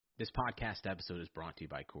This podcast episode is brought to you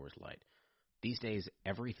by Coors Light. These days,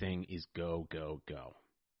 everything is go, go, go.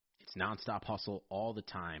 It's nonstop hustle all the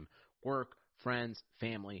time. Work, friends,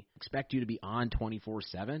 family expect you to be on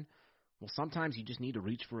 24/7. Well, sometimes you just need to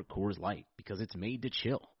reach for a Coors Light because it's made to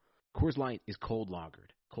chill. Coors Light is cold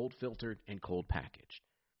lagered, cold filtered, and cold packaged.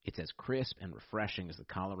 It's as crisp and refreshing as the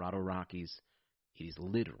Colorado Rockies. It is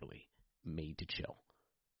literally made to chill.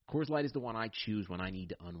 Coors Light is the one I choose when I need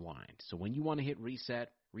to unwind. So when you want to hit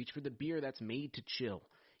reset, reach for the beer that's made to chill.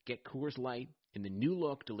 Get Coors Light in the new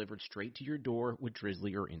look delivered straight to your door with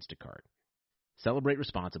Drizzly or Instacart. Celebrate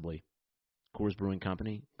responsibly. Coors Brewing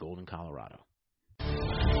Company, Golden, Colorado.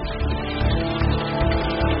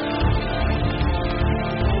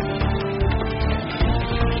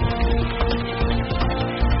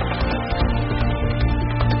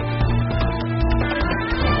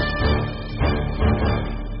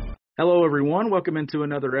 Hello, everyone. Welcome into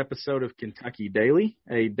another episode of Kentucky Daily,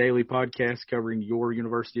 a daily podcast covering your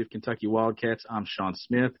University of Kentucky Wildcats. I'm Sean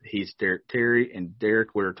Smith. He's Derek Terry. And,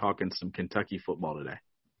 Derek, we're talking some Kentucky football today.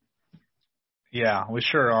 Yeah, we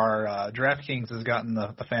sure are. DraftKings has gotten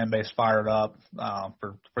the fan base fired up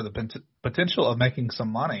for the potential of making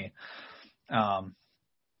some money.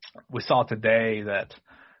 We saw today that,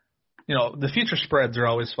 you know, the future spreads are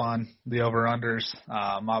always fun, the over-unders.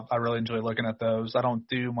 I really enjoy looking at those. I don't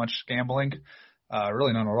do much gambling,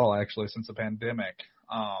 really none at all, actually, since the pandemic.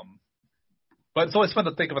 But it's always fun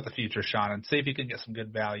to think about the future, Sean, and see if you can get some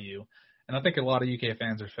good value. And I think a lot of UK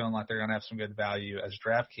fans are feeling like they're going to have some good value as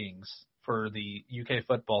DraftKings for the UK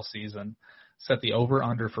football season set the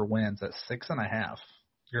over-under for wins at 6.5.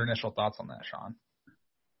 Your initial thoughts on that, Sean?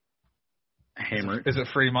 Hammer it. Is it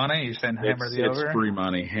free money? You saying hammer the over? It's free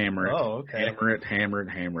money. Hammer it. Oh, okay. Hammer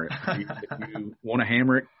it. If you want to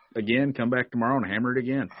hammer it again, come back tomorrow and hammer it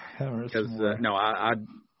again. Because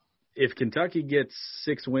if Kentucky gets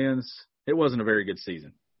 6 wins, it wasn't a very good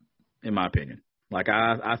season, in my opinion. Like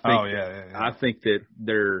I think, I think that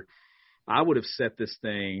I would have set this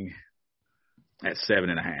thing at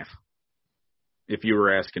 7.5. If you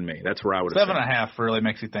were asking me, that's where I would have. 7.5 really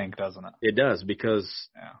makes you think, doesn't it? It does, because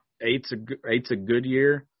 8's a good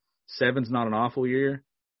year, 7's not an awful year,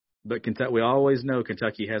 but Kentucky, we always know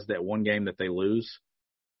Kentucky has that one game that they lose,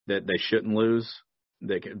 that they shouldn't lose,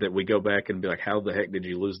 that we go back and be like, how the heck did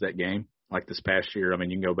you lose that game? Like this past year, I mean,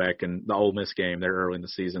 you can go back and the Ole Miss game there early in the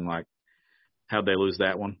season, like how'd they lose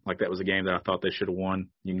that one? Like that was a game that I thought they should have won.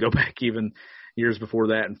 You can go back even years before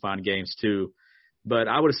that and find games too, but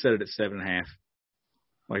I would have set it at 7.5.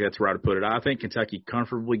 Like that's where I'd put it. I think Kentucky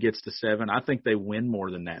comfortably gets to 7. I think they win more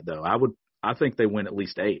than that, though. I think they win at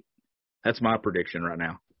least 8. That's my prediction right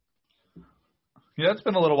now. Yeah, it's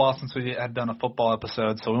been a little while since we had done a football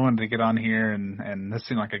episode, so we wanted to get on here, and this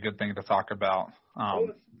seemed like a good thing to talk about,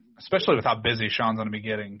 especially with how busy Sean's going to be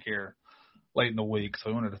getting here late in the week.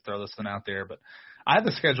 So we wanted to throw this one out there. But I had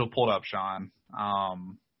the schedule pulled up, Sean.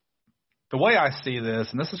 The way I see this,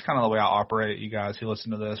 and this is kind of the way I operate, you guys who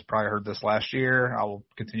listen to this probably heard this last year. I will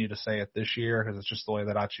continue to say it this year because it's just the way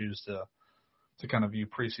that I choose to kind of view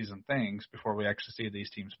preseason things before we actually see these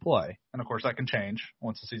teams play. And, of course, that can change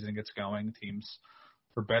once the season gets going. Teams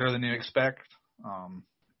are better than you expect.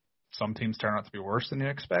 Some teams turn out to be worse than you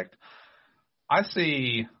expect. I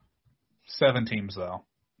see 7 teams, though,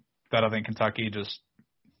 that I think Kentucky just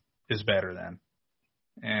is better than.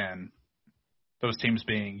 And those teams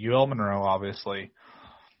being UL Monroe, obviously.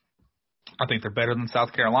 I think they're better than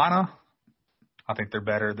South Carolina. I think they're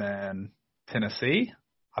better than Tennessee.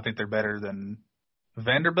 I think they're better than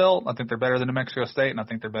Vanderbilt. I think they're better than New Mexico State. And I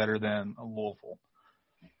think they're better than Louisville.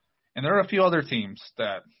 And there are a few other teams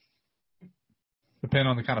that, depending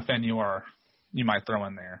on the kind of fan you are, you might throw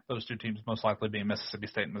in there. Those 2 teams most likely being Mississippi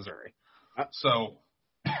State and Missouri. So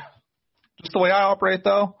just the way I operate,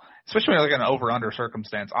 though, especially when you're looking at an over-under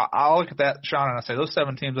circumstance, I'll look at that, Sean, and I say those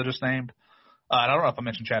 7 teams I just named, and I don't know if I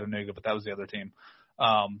mentioned Chattanooga, but that was the other team.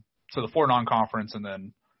 So the 4 non-conference and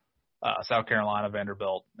then South Carolina,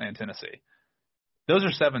 Vanderbilt, and Tennessee. Those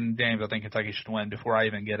are 7 games I think Kentucky should win before I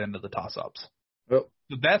even get into the toss-ups. Well,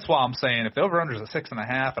 that's why I'm saying if the over-under is at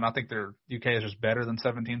 6.5, and I think their UK is just better than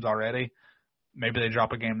 7 teams already, maybe they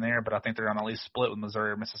drop a game there, but I think they're going to at least split with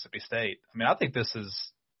Missouri or Mississippi State. I mean, I think this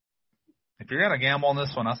is – if you're going to gamble on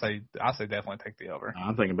this one, I say definitely take the over.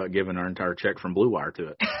 I'm thinking about giving our entire check from Blue Wire to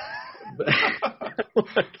it.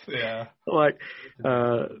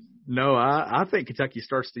 No, I think Kentucky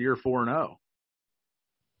starts the year 4-0.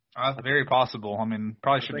 Very possible. I mean,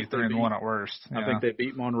 probably should be 3-1 at worst. I think they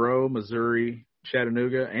beat Monroe, Missouri,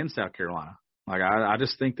 Chattanooga, and South Carolina. Like I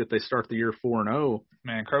just think that they start the year 4-0.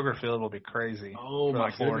 Man, Kroger Field will be crazy for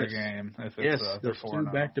the Florida game if it's there's 2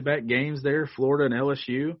 back-to-back games there, Florida and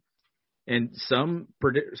LSU. And some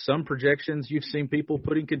projections you've seen people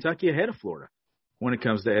putting Kentucky ahead of Florida when it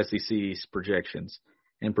comes to SEC East projections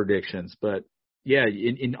and predictions. But, yeah,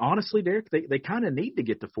 and honestly, Derek, they kind of need to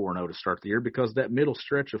get to 4-0 to start the year because that middle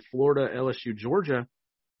stretch of Florida, LSU, Georgia,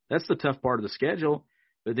 that's the tough part of the schedule.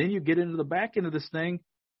 But then you get into the back end of this thing,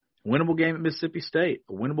 winnable game at Mississippi State,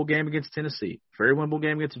 a winnable game against Tennessee, very winnable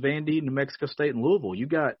game against Vandy, New Mexico State, and Louisville.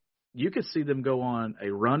 You could see them go on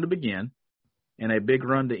a run to begin and a big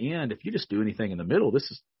run to end. If you just do anything in the middle,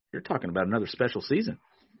 you're talking about another special season.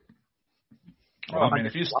 Well, I mean,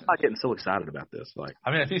 I'm not getting so excited about this.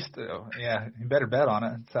 If you better bet on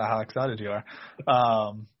it. That's how excited you are.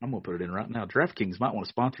 I'm gonna put it in right now. DraftKings might want to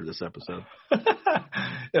sponsor this episode.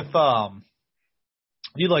 If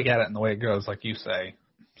you look at it in the way it goes, like you say,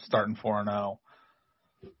 starting 4-0.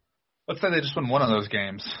 Let's say they just win one of those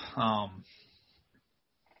games.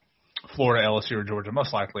 Florida, LSU, or Georgia.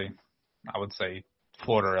 Most likely, I would say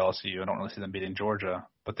Florida or LSU. I don't really see them beating Georgia.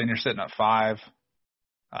 But then you're sitting at 5-2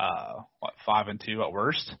 at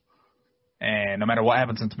worst. And no matter what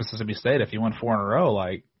happens in Mississippi State, if you win 4 in a row,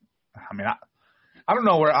 I don't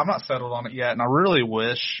know where – I'm not settled on it yet, and I really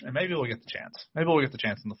wish – and maybe we'll get the chance. Maybe we'll get the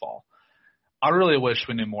chance in the fall. I really wish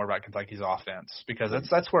we knew more about Kentucky's offense because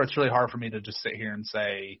that's where it's really hard for me to just sit here and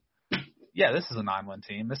say, yeah, this is a 9-win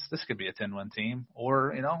team. This could be a 10-win team.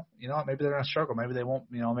 Or, maybe they're going to struggle. Maybe they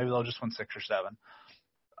won't, maybe they'll just win 6 or 7.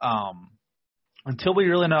 Until we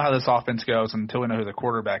really know how this offense goes and until we know who the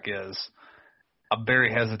quarterback is, I'm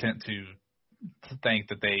very hesitant to think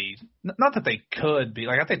that not that they could be,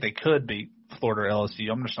 I think they could beat Florida or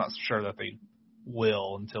LSU. I'm just not sure that they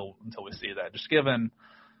will until we see that. Just given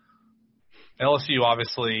LSU,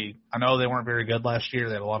 obviously, I know they weren't very good last year.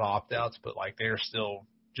 They had a lot of opt-outs, but they're still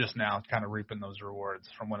just now kind of reaping those rewards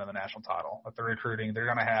from winning the national title. They're recruiting, they're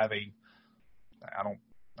going to have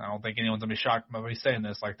I don't think anyone's going to be shocked by me saying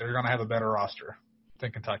this. They're going to have a better roster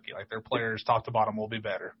than Kentucky. Their players, top to bottom, will be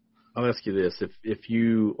better. I'll ask you this: if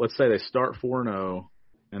you let's say they start 4-0,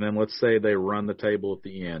 and then let's say they run the table at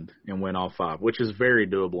the end and win all 5, which is very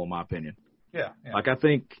doable in my opinion. Yeah. I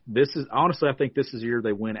think this is the year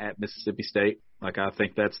they win at Mississippi State. I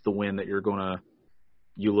think that's the win that you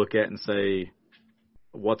look at and say,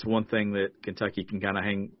 what's one thing that Kentucky can kind of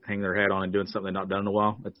hang their hat on and doing something they've not done in a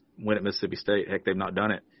while? That's win at Mississippi State. Heck, they've not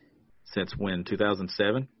done it since when?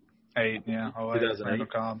 2007? 8, yeah. 2008.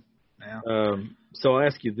 Yeah. So I'll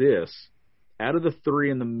ask you this. Out of the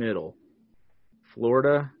 3 in the middle,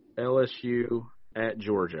 Florida, LSU, at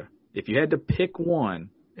Georgia, if you had to pick one,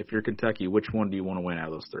 if you're Kentucky, which one do you want to win out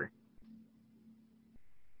of those 3?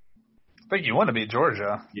 I think you want to beat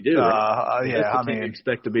Georgia. You do. Right? Yeah, you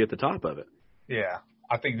expect to be at the top of it. Yeah.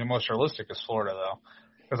 I think the most realistic is Florida, though,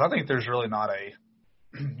 because I think there's really not a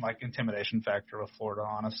intimidation factor with Florida,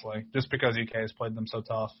 honestly, just because UK has played them so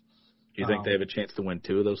tough. Do you think they have a chance to win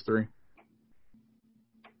 2 of those 3?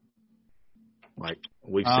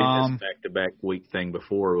 We've seen this back-to-back week thing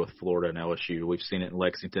before with Florida and LSU. We've seen it in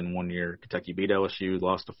Lexington one year. Kentucky beat LSU,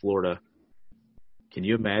 lost to Florida. Can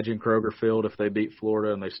you imagine Kroger Field if they beat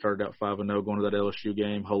Florida and they started out 5-0 going to that LSU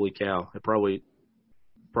game? Holy cow! It'd probably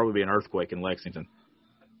be an earthquake in Lexington.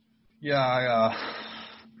 Yeah, I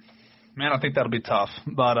think that'll be tough,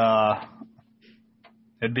 but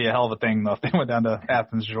it'd be a hell of a thing though if they went down to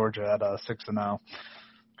Athens, Georgia at 6-0,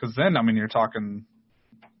 because then you're talking.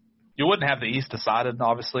 You wouldn't have the East decided,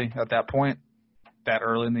 obviously, at that point, that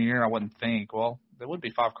early in the year. I wouldn't think. Well, there would be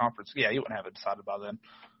 5 conferences. Yeah, you wouldn't have it decided by then.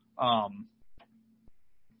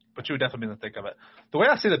 But you would definitely be in the thick of it. The way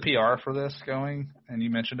I see the PR for this going, and you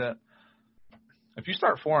mentioned it, if you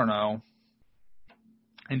start 4-0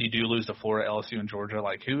 and you do lose to Florida, LSU, and Georgia,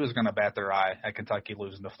 who is going to bat their eye at Kentucky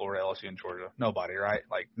losing to Florida, LSU, and Georgia? Nobody, right?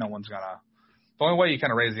 No one's going to – the only way you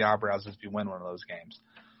kind of raise the eyebrows is if you win one of those games.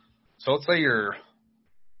 So let's say you're –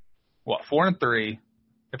 4-3.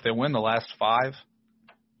 If they win the last 5,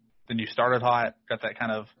 then you started hot, got that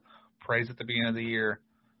kind of praise at the beginning of the year,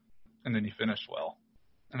 and then you finished well.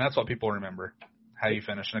 And that's what people remember, how you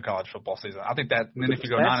finish in a college football season. I think that, and then if you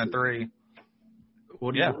go 9-3.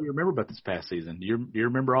 What do you remember about this past season? Do you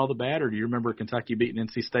remember all the bad, or do you remember Kentucky beating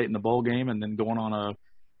NC State in the bowl game and then going on a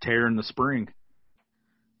tear in the spring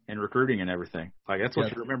and recruiting and everything? That's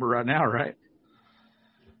what you remember right now, right?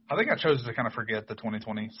 I think I chose to kind of forget the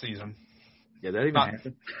 2020 season. Yeah, that even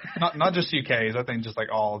happened. Not just UK's. I think just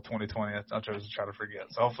all of 2020. I chose to try to forget.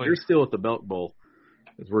 So hopefully you're still at the Belk Bowl.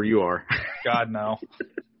 Is where you are. God no.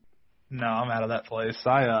 No, I'm out of that place.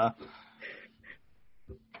 I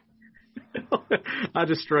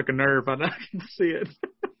just struck a nerve. I can see it.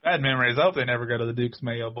 Bad memories. I hope they never go to the Duke's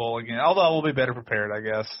Mayo Bowl again. Although we'll be better prepared, I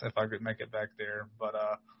guess, if I could make it back there. But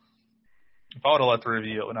If I would have let the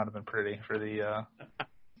review, it would not have been pretty for the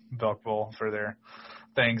Belk Bowl for their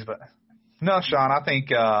things. But no, Sean, I think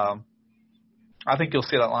you'll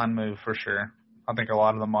see that line move for sure. I think a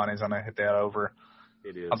lot of the money's going to hit that over.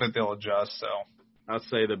 It is. I think they'll adjust. So I'd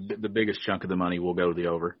say the biggest chunk of the money will go to the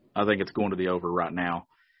over. I think it's going to the over right now.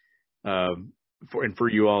 For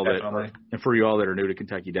you all that are new to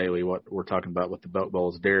Kentucky Daily, what we're talking about with the Belk Bowl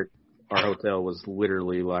is Derek. Our hotel was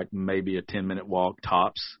literally like maybe a 10-minute walk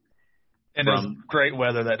tops. And it was great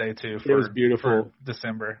weather that day too. It was beautiful. For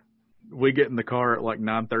December. We get in the car at like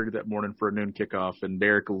 9:30 that morning for a noon kickoff, and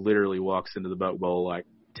Derek literally walks into the Belk Bowl like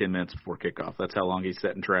 10 minutes before kickoff. That's how long he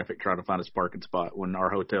sat in traffic trying to find his parking spot when our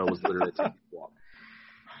hotel was literally a 10-minute walk.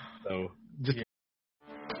 So just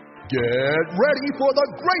get ready for the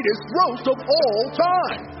greatest roast of all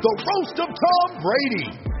time, the Roast of Tom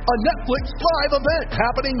Brady, a Netflix live event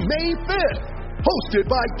happening May 5th. Hosted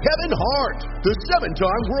by Kevin Hart, the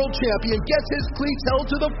 7-time world champion gets his cleats held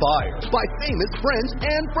to the fire by famous friends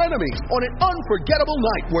and frenemies on an unforgettable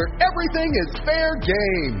night where everything is fair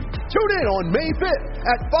game. Tune in on May 5th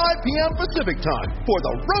at 5 p.m. Pacific time for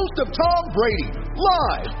the Roast of Tom Brady,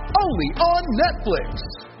 live only on Netflix.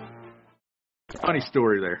 Funny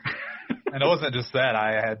story there. And it wasn't just that.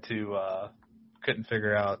 I had to couldn't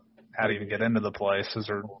figure out how to even get into the places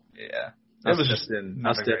I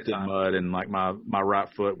stepped in mud, and like my right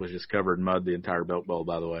foot was just covered in mud the entire Belk Bowl,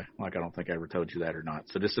 by the way. Like, I don't think I ever told you that or not.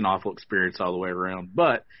 So just an awful experience all the way around.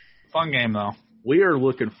 But fun game, though. We are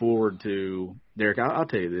looking forward to, Derek, I'll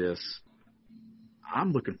tell you this.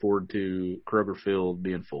 I'm looking forward to Kroger Field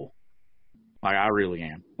being full. Like, I really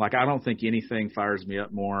am. Like, I don't think anything fires me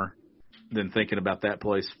up more than thinking about that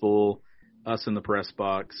place full, us in the press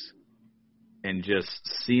box, and just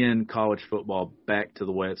seeing college football back to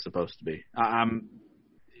the way it's supposed to be.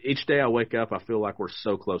 Each day I wake up, I feel like we're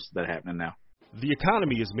so close to that happening now. The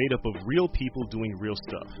economy is made up of real people doing real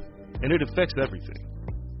stuff, and it affects everything,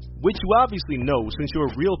 which you obviously know since you're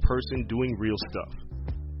a real person doing real stuff.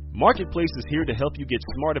 Marketplace is here to help you get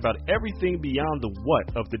smart about everything beyond the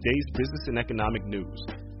what of the day's business and economic news.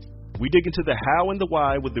 We dig into the how and the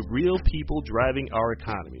why with the real people driving our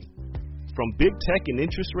economy. From big tech and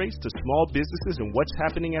interest rates to small businesses and what's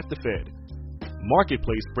happening at the Fed,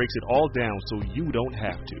 Marketplace breaks it all down so you don't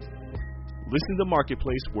have to. Listen to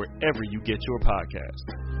Marketplace wherever you get your podcast.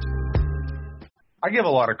 I give a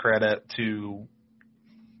lot of credit to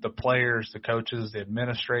the players, the coaches, the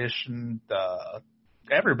administration,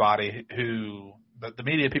 everybody the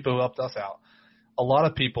media people who helped us out. A lot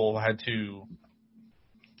of people had to,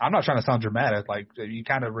 I'm not trying to sound dramatic, like you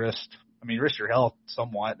kind of risked your health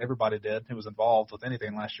somewhat. Everybody did who was involved with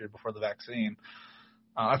anything last year before the vaccine.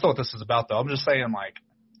 That's what this is about, though. I'm just saying, like,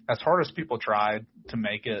 as hard as people tried to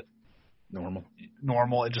make it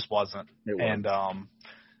normal, it just wasn't. It wasn't.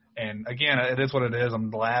 And again, it is what it is.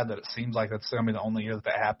 I'm glad that it seems like that's going to be the only year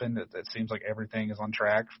that happened. It seems like everything is on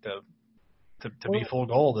track to be full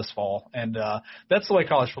goal this fall. And that's the way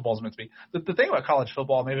college football is meant to be. The thing about college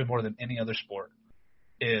football, maybe more than any other sport,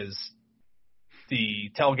 is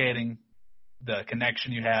the tailgating, the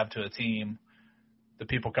connection you have to a team, the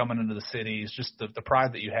people coming into the cities, just the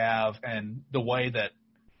pride that you have, and the way that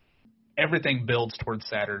everything builds towards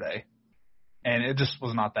Saturday. And it just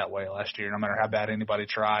was not that way last year, no matter how bad anybody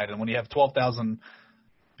tried. And when you have 12,000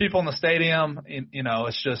 people in the stadium,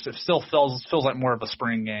 it still feels like more of a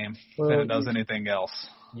spring game than it does anything else.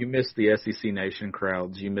 You missed the SEC Nation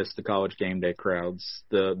crowds. You missed the college game day crowds.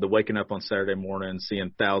 The waking up on Saturday morning and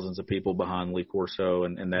seeing thousands of people behind Lee Corso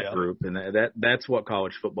and that group. And that's what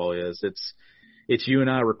college football is. It's you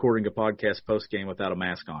and I recording a podcast post game without a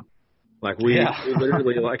mask on. Like we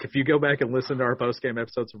literally, like, if you go back and listen to our post game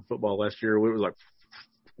episodes from football last year, we were like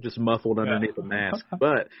just muffled underneath a mask.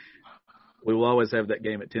 But we will always have that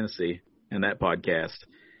game at Tennessee and that podcast.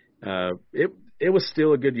 It was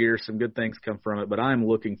still a good year. Some good things come from it, but I'm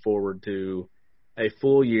looking forward to a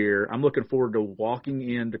full year. I'm looking forward to walking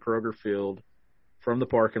into Kroger Field from the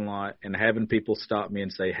parking lot and having people stop me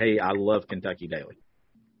and say, "Hey, I love Kentucky Daily."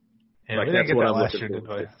 Yeah, like, we didn't get that last year, did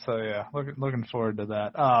we? So yeah, looking forward to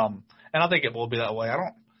that. And I think it will be that way.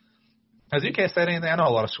 Has UK said anything? I know a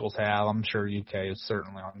lot of schools have. I'm sure UK is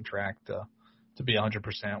certainly on track to be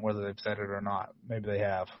 100%, whether they've said it or not. Maybe they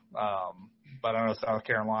have. But I know South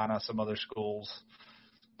Carolina, some other schools,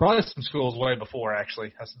 probably some schools way before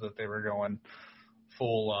actually, I said that they were going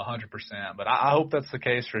full 100%. But I hope that's the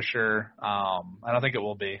case for sure. And I think it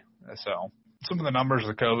will be. So some of the numbers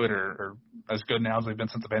of COVID are as good now as they've been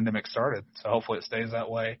since the pandemic started. So hopefully it stays that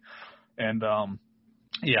way. And,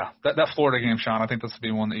 that Florida game, Sean, I think this will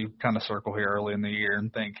be one that you kind of circle here early in the year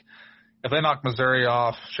and think if they knock Missouri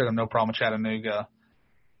off, should have no problem with Chattanooga.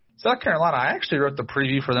 South Carolina, I actually wrote the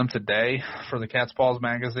preview for them today for the Cats Balls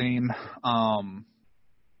magazine.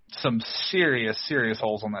 Some serious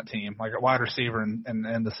holes on that team, like a wide receiver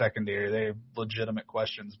and the secondary. They have legitimate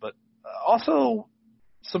questions, but also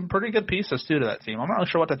some pretty good pieces, too, to that team. I'm not really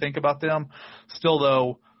sure what to think about them. Still,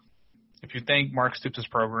 though, if you think Mark Stoops'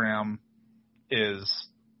 program is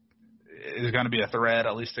going to be a threat,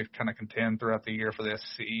 at least to kind of contend throughout the year for the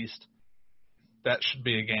SEC East, that should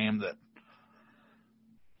be a game that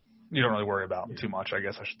you don't really worry about too much, I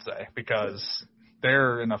guess I should say, because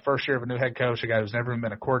they're in the first year of a new head coach, a guy who's never even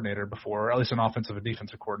been a coordinator before, or at least an offensive and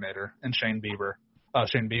defensive coordinator, and Shane Beamer,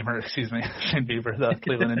 the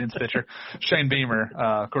Cleveland Indians pitcher. Shane Beamer,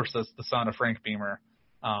 of course, the son of Frank Beamer.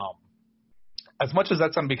 As much as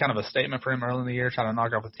that's going to be kind of a statement for him early in the year, trying to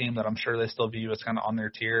knock off a team that I'm sure they still view as kind of on their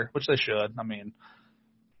tier, which they should. I mean,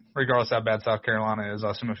 regardless of how bad South Carolina is,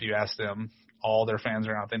 I assume if you ask them, all their fans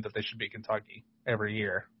are going to think that they should beat Kentucky every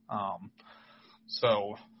year.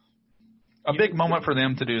 So a big moment for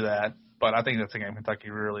them to do that, but I think that's a game Kentucky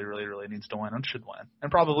really, really, really needs to win and should win,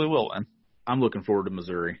 and probably will win. I'm looking forward to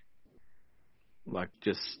Missouri.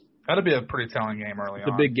 That'll be a pretty telling game early on. It's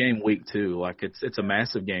a big game week 2. It's a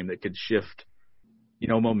massive game that could shift,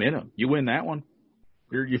 momentum. You win that one,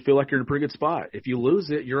 you feel like you're in a pretty good spot. If you lose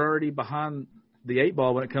it, you're already behind the 8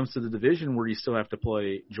 ball when it comes to the division, where you still have to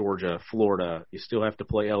play Georgia, Florida. You still have to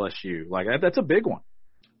play LSU. That's a big one.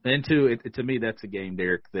 And to me, that's a game,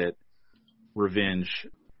 Derek, that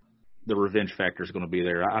the revenge factor is going to be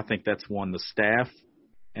there. I think that's one the staff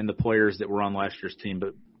and the players that were on last year's team,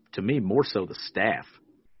 but to me, more so the staff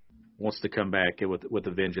wants to come back with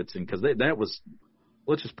a vengeance. And because that was,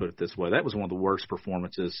 let's just put it this way, that was one of the worst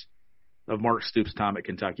performances of Mark Stoops' time at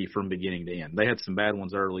Kentucky from beginning to end. They had some bad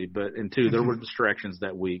ones early, and there were distractions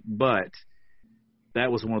that week, but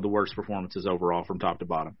that was one of the worst performances overall from top to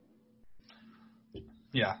bottom.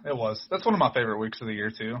 Yeah, it was. That's one of my favorite weeks of the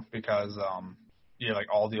year, too, because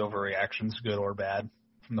all the overreactions, good or bad,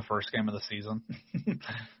 from the first game of the season.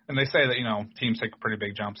 And they say that, teams take pretty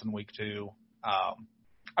big jumps in week 2.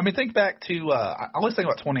 Think back to I always think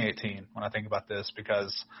about 2018 when I think about this,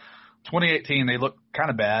 because 2018 they looked kind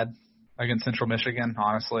of bad against Central Michigan,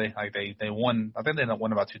 honestly. They won. I think they ended up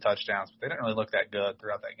winning about 2 touchdowns, but they didn't really look that good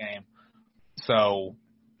throughout that game. So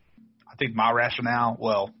I think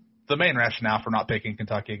the main rationale for not picking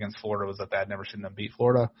Kentucky against Florida was that they had never seen them beat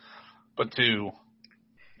Florida. But 2,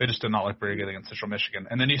 they just did not look very good against Central Michigan.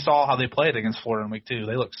 And then you saw how they played against Florida in week 2.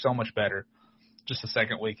 They looked so much better just the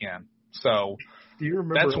second weekend. So do you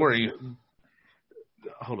remember that's where you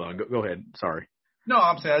 – hold on. Go ahead. Sorry. No,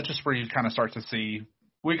 I'm saying that's just where you kind of start to see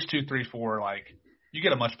weeks 2, 3, 4, you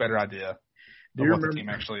get a much better idea of what the team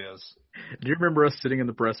actually is. Do you remember us sitting in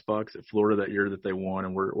the press box at Florida that year that they won,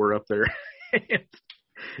 and we're up there? And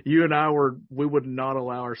you and I we would not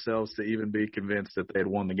allow ourselves to even be convinced that they had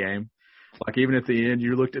won the game. Even at the end,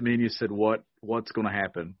 you looked at me and you said, what's going to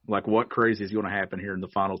happen? What crazy is going to happen here in the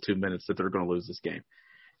final 2 minutes that they're going to lose this game?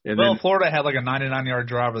 And then Florida had a 99-yard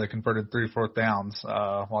drive where they converted 3 4th downs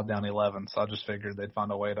while down 11, so I just figured they'd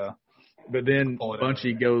find a way to. But then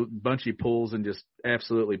Bunchy pulls and just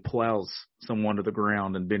absolutely plows someone to the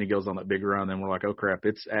ground, and Benny goes on that big run, and we're like, oh, crap,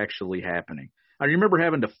 it's actually happening. I remember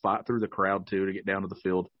having to fight through the crowd, too, to get down to the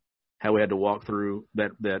field, how we had to walk through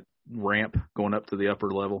that ramp going up to the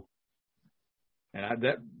upper level. And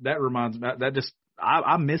that reminds me,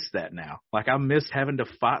 I miss that now. I miss having to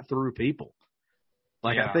fight through people.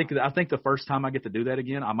 I think the first time I get to do that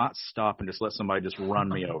again, I might stop and just let somebody just run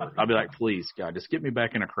me over. I'll be like, please, God, just get me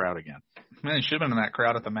back in a crowd again. Man, you should have been in that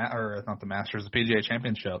crowd at the PGA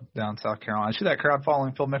Championship down in South Carolina. See that crowd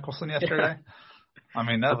following Phil Mickelson yesterday?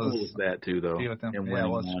 That was cool that too, though. Yeah, it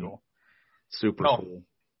was cool. Super cool.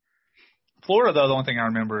 Florida, though, the only thing I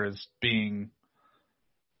remember is being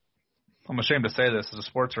 – I'm ashamed to say this as a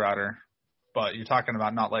sports writer, but you're talking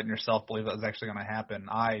about not letting yourself believe that was actually going to happen.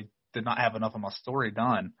 I did not have enough of my story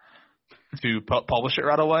done to publish it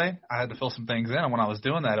right away. I had to fill some things in, and when I was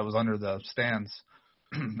doing that, it was under the stands.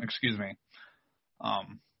 Excuse me.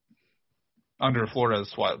 Under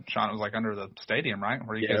Florida's what, Sean? It was under the stadium, right?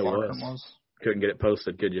 Where you guys was. Couldn't get it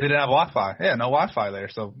posted, could you? They didn't have Wi-Fi. Yeah, no Wi-Fi there.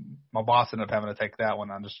 So my boss ended up having to take that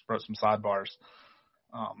one. I just wrote some sidebars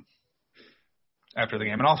after the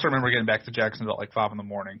game. And I also remember getting back to Jacksonville at 5 in the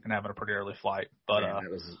morning and having a pretty early flight. But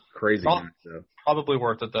it was crazy. Probably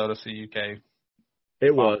worth it, though, to see UK.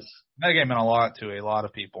 It was. That game meant a lot to a lot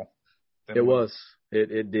of people. It was.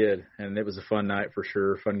 It did. And it was a fun night for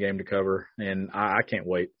sure, fun game to cover. And I can't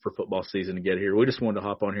wait for football season to get here. We just wanted to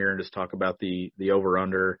hop on here and just talk about the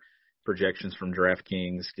over-under projections from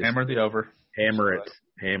DraftKings. Hammer the over. Hammer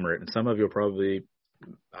it. And some of you will probably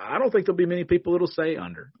I don't think there'll be many people that'll say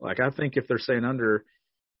under. Like, I think if they're saying under,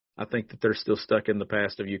 I think that they're still stuck in the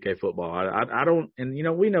past of UK football. I don't, and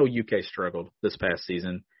we know UK struggled this past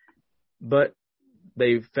season, but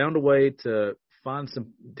they've found a way to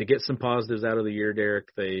get some positives out of the year, Derek.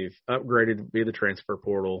 They've upgraded via the transfer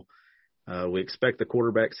portal. We expect the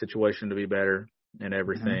quarterback situation to be better and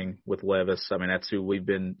everything with Levis. I mean, that's who we've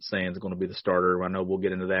been saying is going to be the starter. I know we'll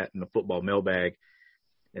get into that in the football mailbag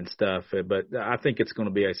and stuff, but I think it's going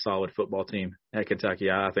to be a solid football team at Kentucky.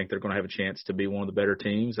 I think they're going to have a chance to be one of the better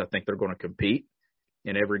teams. I think they're going to compete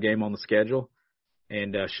in every game on the schedule,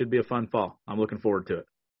 and should be a fun fall. I'm looking forward to it.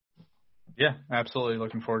 Yeah, absolutely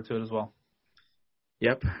looking forward to it as well.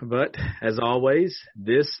 Yep, but as always,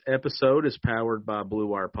 this episode is powered by Blue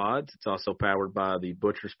Wire Pods. It's also powered by the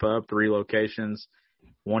Butcher's Pub, 3 locations,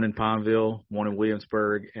 one in Pineville, one in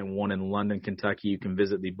Williamsburg, and one in London, Kentucky. You can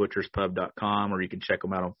visit thebutcherspub.com, or you can check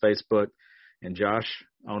them out on Facebook. And Josh,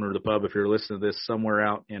 owner of the pub, if you're listening to this somewhere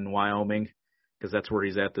out in Wyoming, because that's where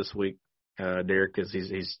he's at this week, Derek, because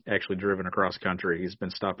he's actually driven across country. He's been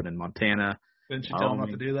stopping in Montana. Didn't you tell him not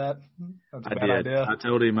to do that? That's a bad idea. I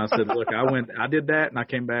told him, I said, look, I did that, and I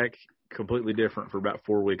came back completely different for about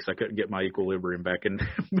 4 weeks. I couldn't get my equilibrium back in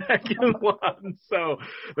line. So,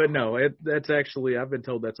 but no, that's actually, I've been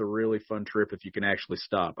told that's a really fun trip if you can actually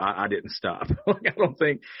stop. I didn't stop. Like, I don't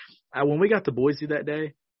think, when we got to Boise that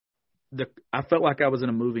day, I felt like I was in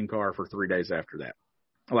a moving car for 3 days after that.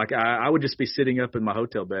 Like, I would just be sitting up in my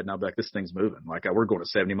hotel bed, and I'd be like, this thing's moving. Like, we're going at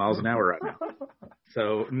 70 miles an hour right now.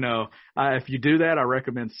 So, no, if you do that, I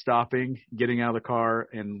recommend stopping, getting out of the car,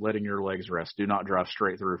 and letting your legs rest. Do not drive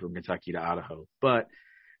straight through from Kentucky to Idaho. But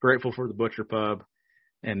grateful for the Butcher Pub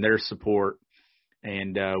and their support.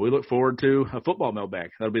 And we look forward to a football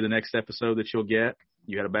mailbag. That'll be the next episode that you'll get.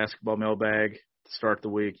 You had a basketball mailbag to start the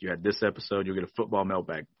week. You had this episode. You'll get a football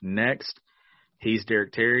mailbag next. He's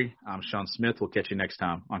Derek Terry. I'm Sean Smith. We'll catch you next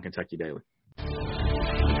time on Kentucky Daily.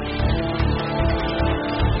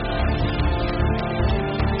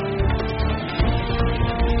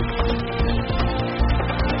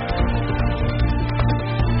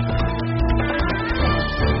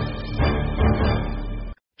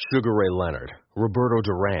 Sugar Ray Leonard, Roberto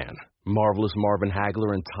Duran, Marvelous Marvin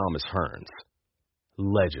Hagler, and Thomas Hearns.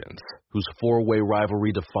 Legends, whose four-way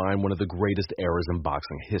rivalry defined one of the greatest eras in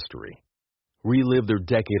boxing history. Relive their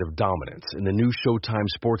decade of dominance in the new Showtime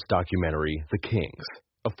sports documentary, The Kings,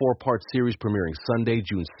 a 4-part series premiering Sunday,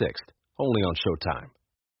 June 6th, only on Showtime.